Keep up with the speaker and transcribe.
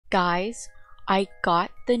Guys, I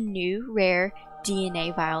got the new rare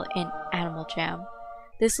DNA vial in Animal Jam.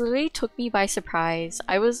 This literally took me by surprise.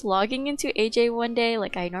 I was logging into AJ one day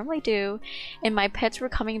like I normally do, and my pets were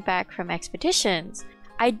coming back from expeditions.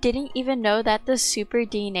 I didn't even know that the super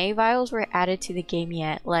DNA vials were added to the game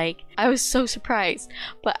yet. Like, I was so surprised.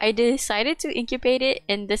 But I decided to incubate it,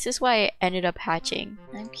 and this is why it ended up hatching.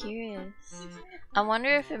 I'm curious. I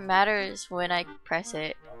wonder if it matters when I press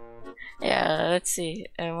it. Yeah, let's see.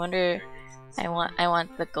 I wonder. I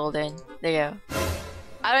want the golden. There you go.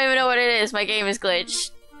 I don't even know what it is. My game is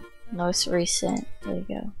glitched. Most recent. There you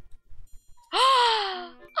go.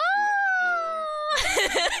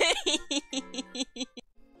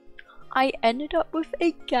 I ended up with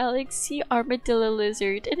a galaxy armadillo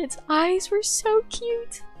lizard, and its eyes were so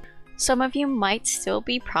cute. Some of you might still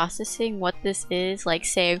be processing what this is, like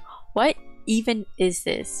saying, what even is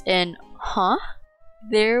this? And huh?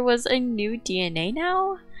 There was a new DNA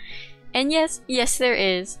now? And yes, there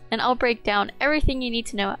is, and I'll break down everything you need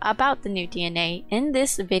to know about the new DNA in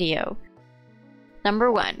this video.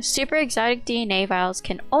 Number 1. Super exotic DNA vials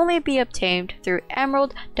can only be obtained through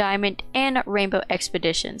Emerald, Diamond, and Rainbow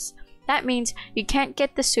expeditions. That means you can't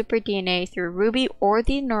get the super DNA through Ruby or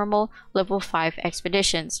the normal level 5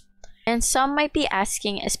 expeditions. And some might be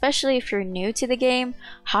asking, especially if you're new to the game,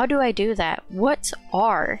 how do I do that? What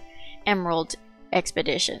are Emerald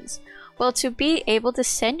expeditions? Well, to be able to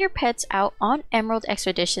send your pets out on Emerald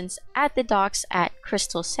expeditions at the docks at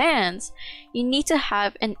Crystal Sands, you need to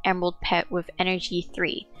have an Emerald pet with energy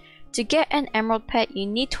 3. To get an Emerald pet, you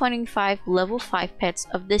need 25 level 5 pets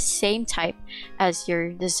of the same type as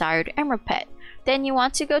your desired Emerald pet. Then you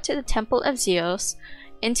want to go to the Temple of Zeus,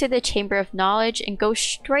 into the Chamber of Knowledge, and go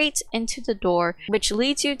straight into the door, which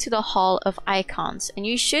leads you to the Hall of Icons, and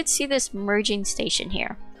you should see this merging station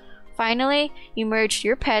here. Finally, you merge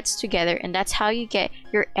your pets together, and that's how you get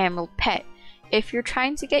your Emerald pet. If you're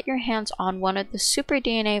trying to get your hands on one of the super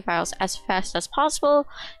DNA vials as fast as possible,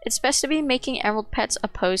 it's best to be making Emerald pets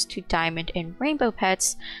opposed to Diamond and Rainbow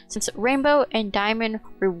pets, since Rainbow and Diamond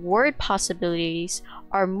reward possibilities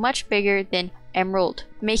are much bigger than Emerald,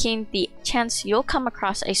 making the chance you'll come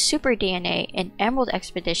across a super DNA in Emerald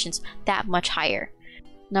expeditions that much higher.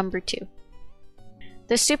 Number 2.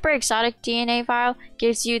 The super exotic DNA vial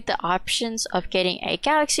gives you the options of getting a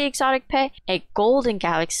galaxy exotic pet, a golden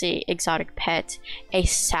galaxy exotic pet, a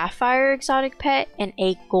sapphire exotic pet, and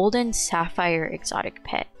a golden sapphire exotic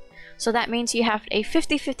pet. So that means you have a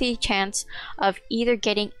 50-50 chance of either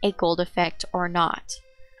getting a gold effect or not.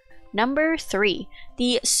 Number 3.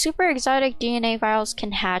 The super exotic DNA vials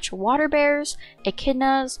can hatch water bears,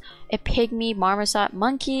 echidnas, a pygmy marmoset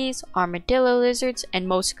monkeys, armadillo lizards, and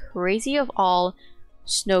most crazy of all,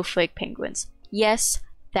 snowflake penguins. Yes,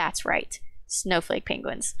 that's right. Snowflake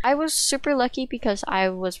penguins. I was super lucky because I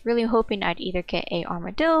was really hoping I'd either get a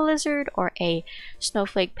armadillo lizard or a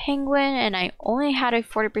snowflake penguin, and I only had a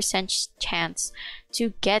 40% chance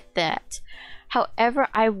to get that. However,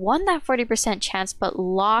 I won that 40% chance but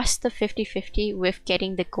lost the 50-50 with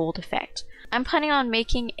getting the gold effect. I'm planning on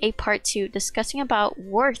making a part 2 discussing about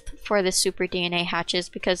worth for the super DNA hatches,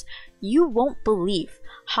 because you won't believe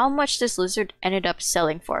how much this lizard ended up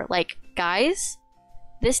selling for. Like, guys,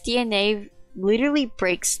 this DNA literally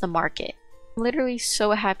breaks the market. I'm literally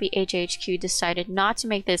so happy AJHQ decided not to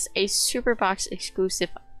make this a super box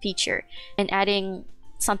exclusive feature and adding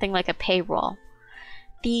something like a paywall.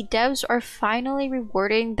 The devs are finally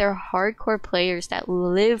rewarding their hardcore players that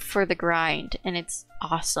live for the grind, and it's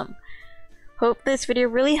awesome. Hope this video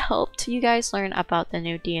really helped you guys learn about the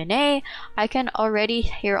new DNA. I can already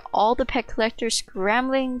hear all the pet collectors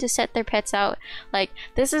scrambling to set their pets out. Like,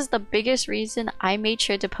 this is the biggest reason I made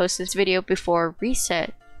sure to post this video before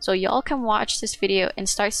reset, so y'all can watch this video and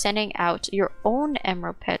start sending out your own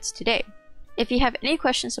Emerald pets today. If you have any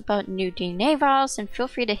questions about new DNA vials, then feel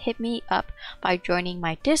free to hit me up by joining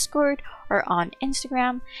my Discord or on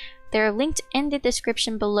Instagram. They're linked in the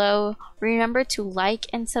description below. Remember to like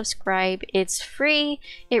and subscribe. It's free.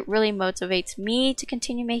 It really motivates me to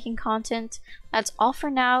continue making content. That's all for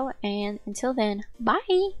now, and until then,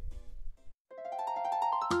 bye!